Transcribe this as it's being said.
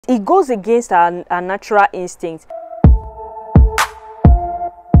it goes against our natural instinct.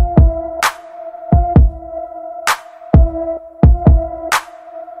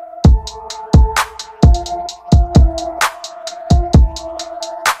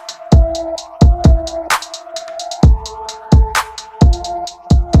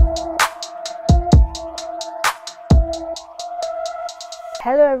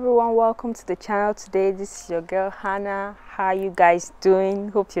 Hello everyone, welcome to the channel. Today this is your girl Hannah. How are you guys doing?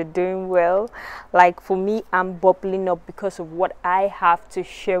 Hope you're doing well. Like for me, I'm bubbling up because of what I have to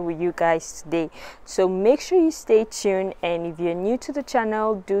share with you guys today. So make sure you stay tuned, and if you're new to the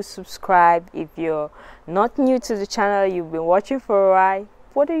channel, do subscribe. If you're not new to the channel, you've been watching for a while,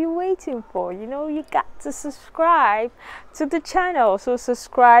 what are you waiting for? You know, you got to subscribe to the channel. So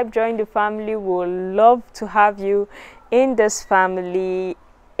subscribe, join the family. We'll love to have you in this family.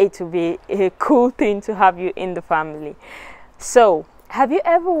 It will be a cool thing to have you in the family. So have you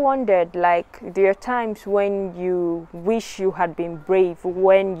ever wondered, like, there are times when you wish you had been brave,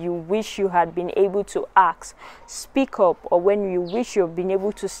 when you wish you had been able to ask, speak up, or when you wish you've been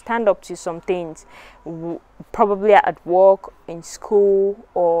able to stand up to some things, probably at work, in school,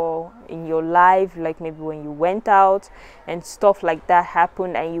 or in your life, like maybe when you went out and stuff like that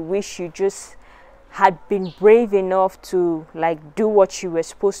happened, and you wish you just had been brave enough to like do what you were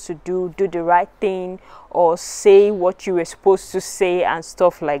supposed to do the right thing, or say what you were supposed to say and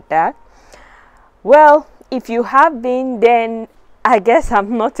stuff like that? Well, if you have been, then I guess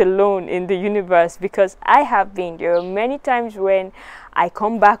I'm not alone in the universe, because I have been. There are many times when I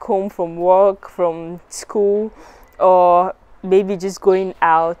come back home from work, from school, or maybe just going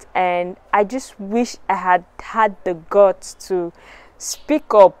out, and I just wish I had had the guts to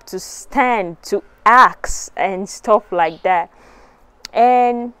speak up, to stand, to ask and stuff like that.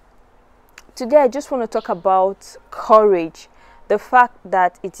 And today I just want to talk about courage, the fact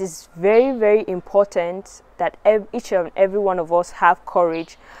that it is very, very important that each and every one of us have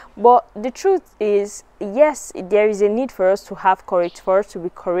courage. But the truth is, yes, there is a need for us to have courage, for us to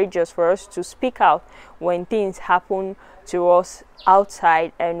be courageous, for us to speak out when things happen to us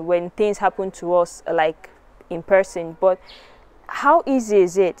outside and when things happen to us like in person. But how easy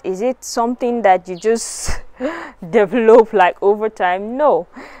is it? Is it something that you just develop like over time? No.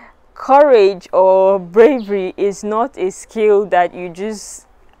 Courage or bravery is not a skill that you just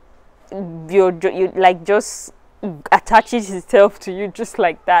you like just attaches itself to you just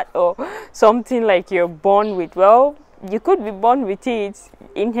like that, or something like you're born with. Well, you could be born with it,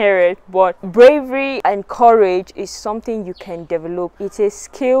 inherent, but bravery and courage is something you can develop. It's a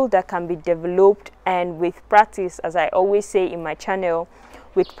skill that can be developed, and with practice, as I always say in my channel,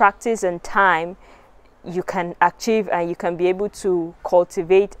 with practice and time, you can achieve and you can be able to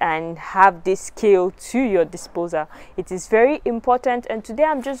cultivate and have this skill to your disposal. It is very important, and today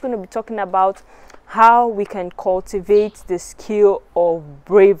I'm just going to be talking about how we can cultivate the skill of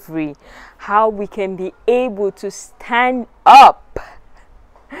bravery, how we can be able to stand up,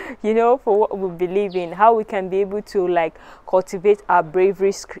 you know, for what we believe in, how we can be able to like cultivate our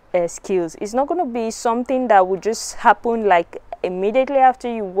bravery skills. It's not going to be something that will just happen like immediately after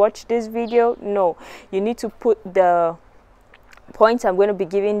you watch this video. No, you need to put the points I'm going to be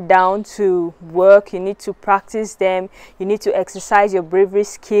giving down to work. You need to practice them. You need to exercise your bravery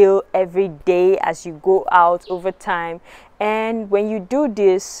skill every day as you go out over time, and when you do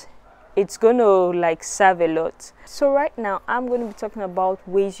this, it's going to like serve a lot. So right now I'm going to be talking about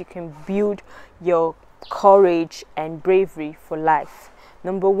ways you can build your courage and bravery for life.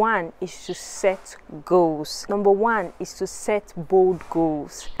 Number one is to set goals. Number one is to set bold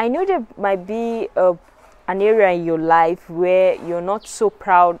goals. I know there might be an area in your life where you're not so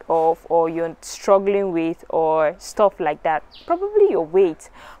proud of, or you're struggling with, or stuff like that. Probably your weight,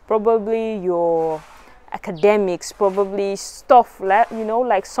 probably your academics, probably stuff like, you know,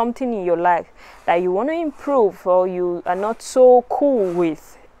 like something in your life that you want to improve, or you are not so cool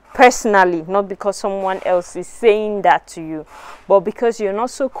with personally, not because someone else is saying that to you, but because you're not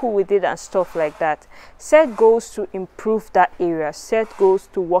so cool with it and stuff like that. Set goals to improve that area. Set goals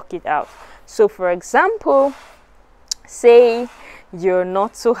to work it out. So for example, say you're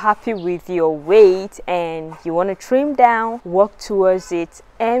not so happy with your weight and you want to trim down, work towards it,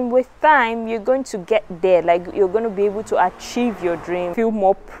 and with time you're going to get there. Like, you're going to be able to achieve your dream, feel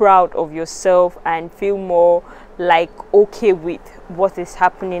more proud of yourself, and feel more like okay with what is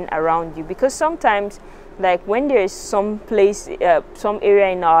happening around you. Because sometimes, like, when there is some place, some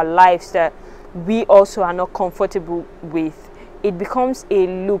area in our lives that we also are not comfortable with, it becomes a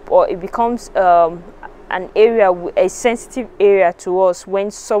loop, or it becomes an area, a sensitive area to us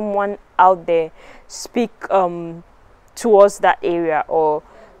when someone out there speak towards that area, or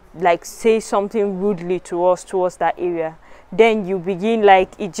like say something rudely to us towards that area, then you begin, like,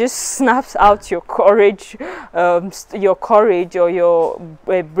 it just snaps out your courage, or your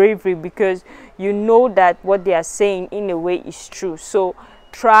bravery, because you know that what they are saying in a way is true. So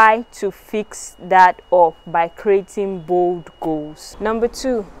try to fix that up by creating bold goals. Number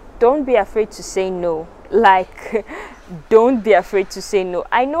 2, don't be afraid to say no. Like, don't be afraid to say no.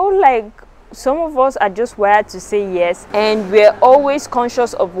 I know, like, some of us are just wired to say yes, and we're always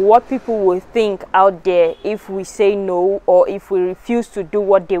conscious of what people will think out there if we say no, or if we refuse to do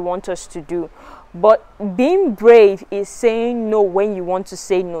what they want us to do. But being brave is saying no when you want to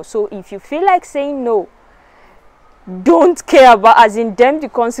say no. So if you feel like saying no, don't care about, as in, them the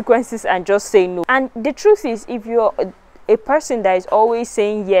consequences, and just say no. And the truth is, if you're a person that is always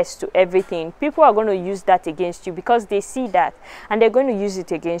saying yes to everything, people are going to use that against you, because they see that and they're going to use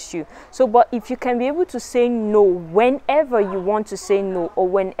it against you. So, but if you can be able to say no whenever you want to say no, or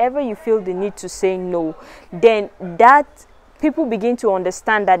whenever you feel the need to say no, then that people begin to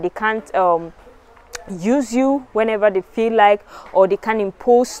understand that they can't use you whenever they feel like, or they can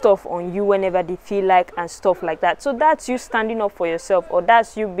impose stuff on you whenever they feel like, and stuff like that. So that's you standing up for yourself, or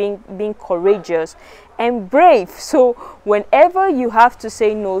that's you being courageous and brave. So whenever you have to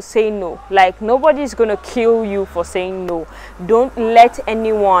say no, say no. Like, nobody's gonna kill you for saying no. Don't let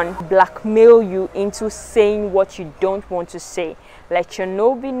anyone blackmail you into saying what you don't want to say. Let your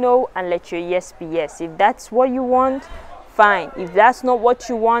no be no, and let your yes be yes. If that's what you want, fine. If that's not what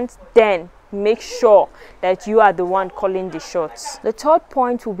you want, then make sure that you are the one calling the shots. The third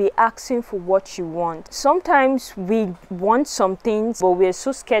point will be asking for what you want. Sometimes we want some things, but we're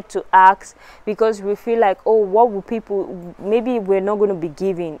so scared to ask because we feel like, oh, what will people, maybe we're not going to be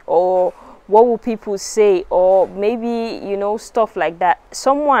giving, or what will people say, or maybe, you know, stuff like that.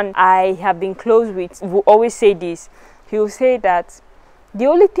 Someone I have been close with will always say this. He will say that the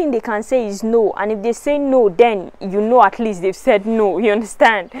only thing they can say is no, and if they say no, then you know at least they've said no. You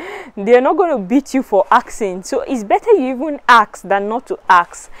understand? They're not going to beat you for asking. So it's better you even ask than not to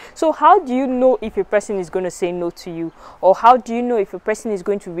ask. So how do you know if a person is going to say no to you, or how do you know if a person is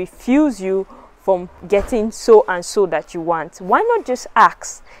going to refuse you from getting so and so that you want? Why not just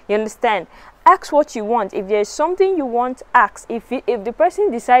ask? You understand? Ask what you want. If there's something you want, ask. If the person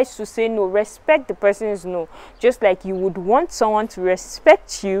decides to say no, respect the person's no, just like you would want someone to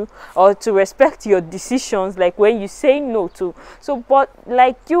respect you, or to respect your decisions, like when you say no to. So, but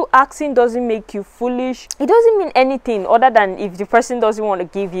like, you asking doesn't make you foolish. It doesn't mean anything other than if the person doesn't want to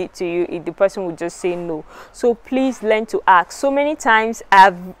give it to you, if the person would just say no. So please learn to ask. So many times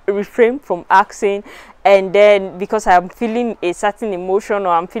I've refrained from asking, and then because I'm feeling a certain emotion, or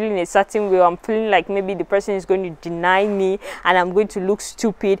I'm feeling a certain way, or I'm feeling like maybe the person is going to deny me and I'm going to look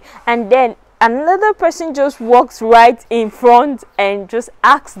stupid, and then another person just walks right in front and just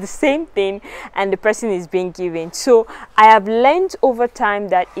asks the same thing, and the person is being given. So I have learned over time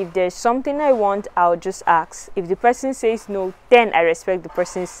that if there's something I want, I'll just ask. If the person says no, then I respect the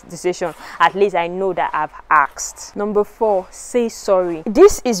person's decision. At least I know that I've asked. Number 4, say sorry.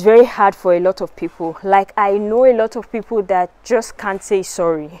 This is very hard for a lot of people. Like, I know a lot of people that just can't say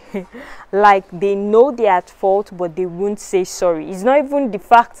sorry. Like, they know they're at fault, but they won't say sorry. It's not even the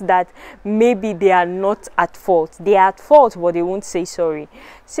fact that maybe they are not at fault. They are at fault, but they won't say sorry.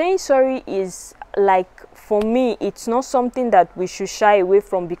 Saying sorry is, like, for me, it's not something that we should shy away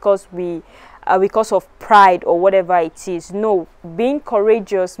from because of pride or whatever it is. No, being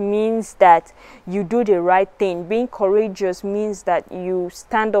courageous means that you do the right thing. Being courageous means that you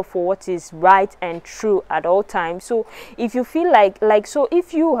stand up for what is right and true at all times. So if you feel so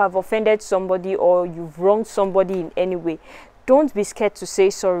if you have offended somebody, or you've wronged somebody in any way, don't be scared to say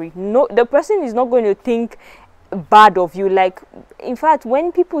sorry. No, the person is not going to think bad of you. Like, in fact,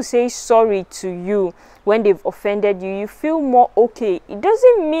 when people say sorry to you when they've offended you, you feel more okay. It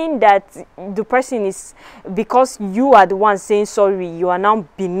doesn't mean that the person is, because you are the one saying sorry, you are now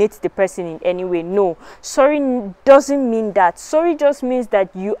beneath the person in any way. No, sorry doesn't mean that. Sorry just means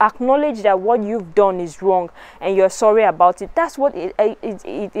that you acknowledge that what you've done is wrong and you're sorry about it. That's what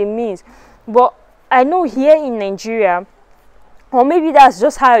it means. But I know here in Nigeria, or maybe that's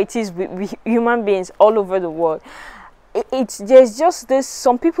just how it is with human beings all over the world, there's just this,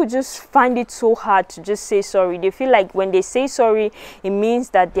 some people just find it so hard to just say sorry. They feel like when they say sorry, it means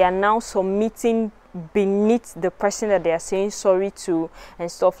that they are now submitting beneath the person that they are saying sorry to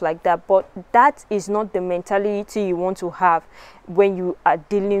and stuff like that. But that is not the mentality you want to have when you are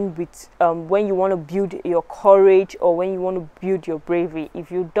dealing with when you want to build your courage, or when you want to build your bravery.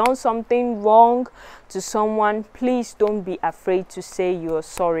 If you've done something wrong to someone, please don't be afraid to say you're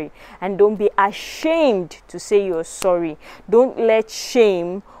sorry, and don't be ashamed to say you're sorry. Don't let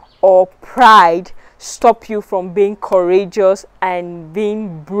shame or pride stop you from being courageous and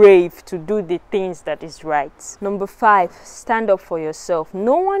being brave to do the things that is right. Number 5, stand up for yourself.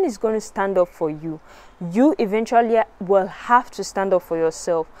 No one is going to stand up for you. You eventually will have to stand up for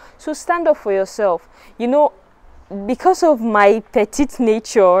yourself. So stand up for yourself. You know, because of my petite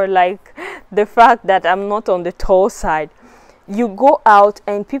nature, like the fact that I'm not on the tall side, you go out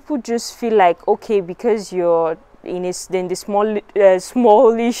and people just feel like, okay, because you're in the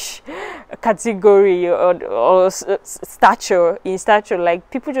smallish category or stature,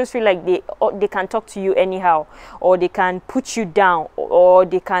 like people just feel like they can talk to you anyhow, or they can put you down, or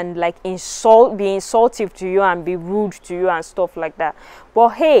they can like be insultive to you and be rude to you and stuff like that. But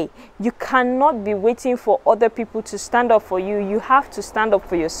hey, you cannot be waiting for other people to stand up for you. You have to stand up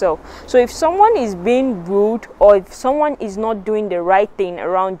for yourself. So if someone is being rude, or if someone is not doing the right thing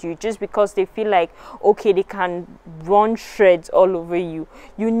around you just because they feel like, okay, they can run shreds all over you,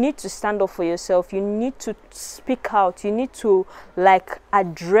 you need to stand up for yourself. You need to speak out. You need to like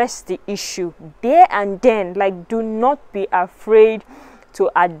address the issue there and then. Like, do not be afraid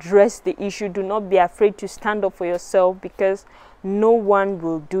to address the issue. Do not be afraid to stand up for yourself, because no one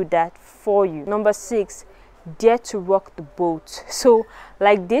will do that for you. Number 6, dare to rock the boat. So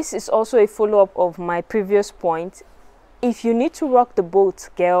like, this is also a follow-up of my previous point. If you need to rock the boat,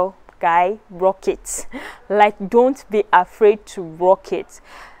 girl, guy, rock it. Like, don't be afraid to rock it.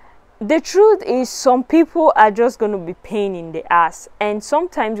 The truth is, some people are just going to be pain in the ass, and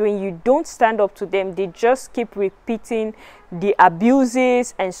sometimes when you don't stand up to them, they just keep repeating the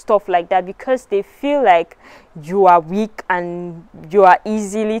abuses and stuff like that, because they feel like you are weak and you are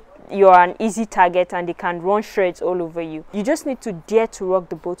an easy target, and they can run shreds all over you. You just need to dare to rock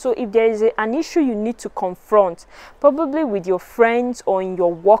the boat. So if there is an issue you need to confront, probably with your friends or in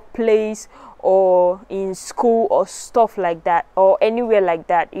your workplace or in school or stuff like that, or anywhere like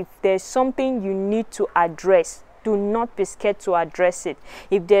that, if there's something you need to address, do not be scared to address it.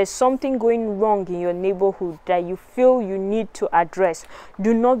 If there's something going wrong in your neighborhood that you feel you need to address,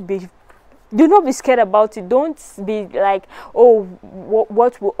 do not be scared about it. Don't be like, oh,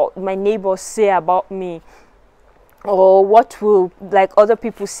 what will my neighbors say about me, or what will like other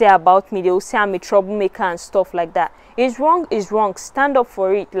people say about me. They will say I'm a troublemaker and stuff like that. It's wrong is wrong. Stand up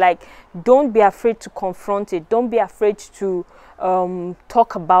for it. Like, don't be afraid to confront it. Don't be afraid to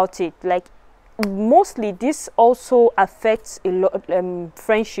talk about it. Like, mostly this also affects a lot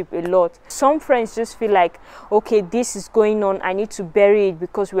friendship a lot. Some friends just feel like, okay, this is going on, I need to bury it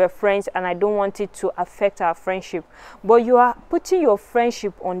because we're friends and I don't want it to affect our friendship. But you are putting your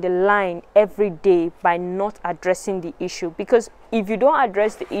friendship on the line every day by not addressing the issue, because if you don't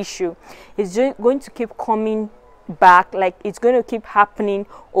address the issue, it's just going to keep coming back. Like, it's going to keep happening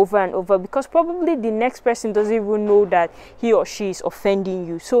over and over, because probably the next person doesn't even know that he or she is offending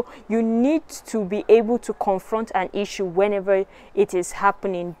you. So you need to be able to confront an issue whenever it is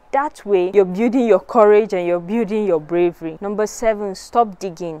happening. That way you're building your courage and you're building your bravery. Number 7, stop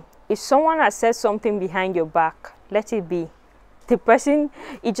digging. If someone has said something behind your back, let it be.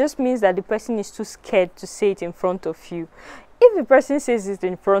 It just means that the person is too scared to say it in front of you. If the person says it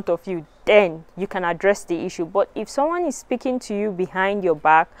in front of you, then you can address the issue. But if someone is speaking to you behind your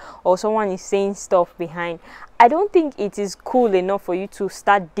back, or someone is saying stuff behind, I don't think it is cool enough for you to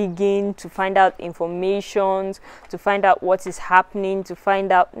start digging to find out information, to find out what is happening, to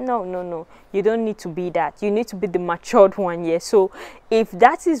find out. No, you don't need to be that. You need to be the matured one. Yeah. So if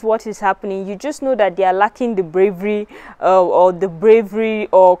that is what is happening, you just know that they are lacking the bravery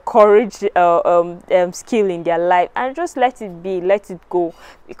or courage skill in their life, and just let it be, let it go,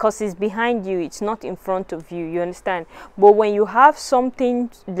 because it's behind you, it's not in front of you. You understand? But when you have something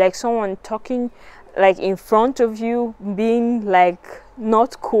like someone talking like in front of you, being like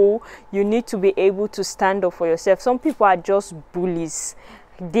not cool, you need to be able to stand up for yourself. Some people are just bullies.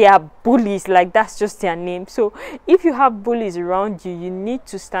 They are bullies, like that's just their name. So if you have bullies around you, you need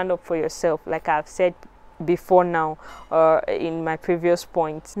to stand up for yourself, like I've said before now in my previous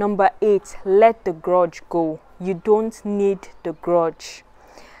point. Number 8, let the grudge go. You don't need the grudge.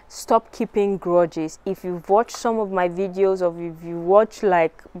 Stop keeping grudges. If you've watched some of my videos, or if you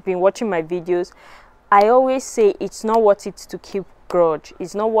been watching my videos, I always say it's not worth it to keep grudge.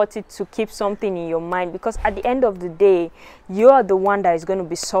 It's not worth it to keep something in your mind, because at the end of the day, you are the one that is going to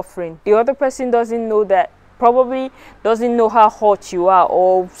be suffering. The other person doesn't know that, probably doesn't know how hot you are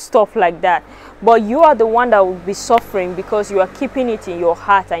or stuff like that, but you are the one that will be suffering, because you are keeping it in your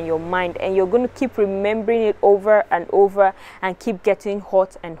heart and your mind, and you're going to keep remembering it over and over and keep getting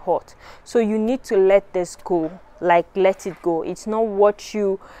hot and hot. So you need to let this go. like let it go. It's not what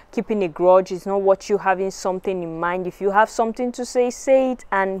you keeping a grudge, it's not what you having something in mind. If you have something to say it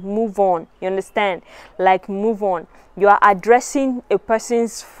and move on. You understand? Like move on. You are addressing a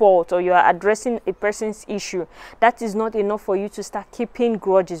person's fault, or you are addressing a person's issue. That is not enough for you to start keeping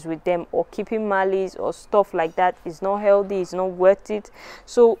grudges with them or keeping malice or stuff like that. It's not healthy, it's not worth it.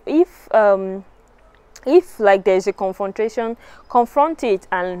 So if like there's a confrontation, confront it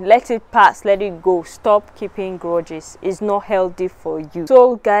and let it pass, let it go. Stop keeping grudges. It's not healthy for you.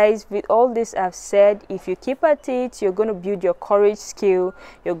 So guys, with all this I've said, if you keep at it, you're going to build your courage skill,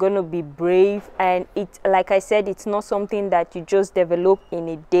 you're going to be brave. And it, like I said, it's not something that you just develop in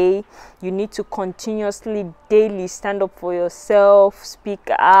a day. You need to continuously, daily stand up for yourself, speak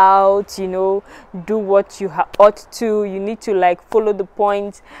out, you know, do what you ought to. You need to like follow the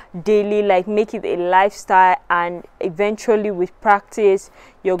point daily, like make it a lifestyle, and eventually with practice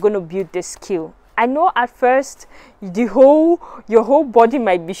you're going to build the skill. I know at first your whole body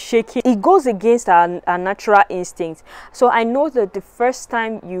might be shaking. It goes against our natural instincts. So I know that the first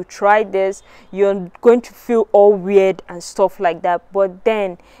time you try this, you're going to feel all weird and stuff like that. But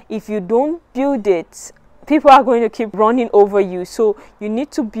then if you don't build it, people are going to keep running over you. So you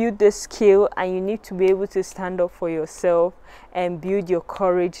need to build the skill, and you need to be able to stand up for yourself and build your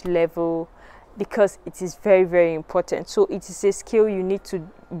courage level, because it is very, very important. So it is a skill you need to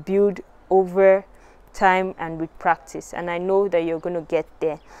build over time and with practice, and I know that you're going to get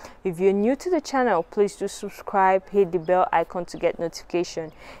there. If you're new to the channel, please do subscribe, hit the bell icon to get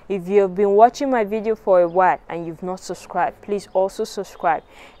notification. If you have been watching my video for a while and you've not subscribed, please also subscribe.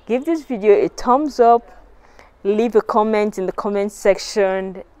 Give this video a thumbs up, leave a comment in the comment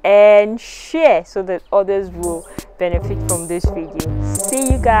section, and share so that others will benefit from this video.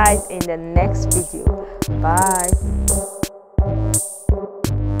 See you guys in the next video. Bye.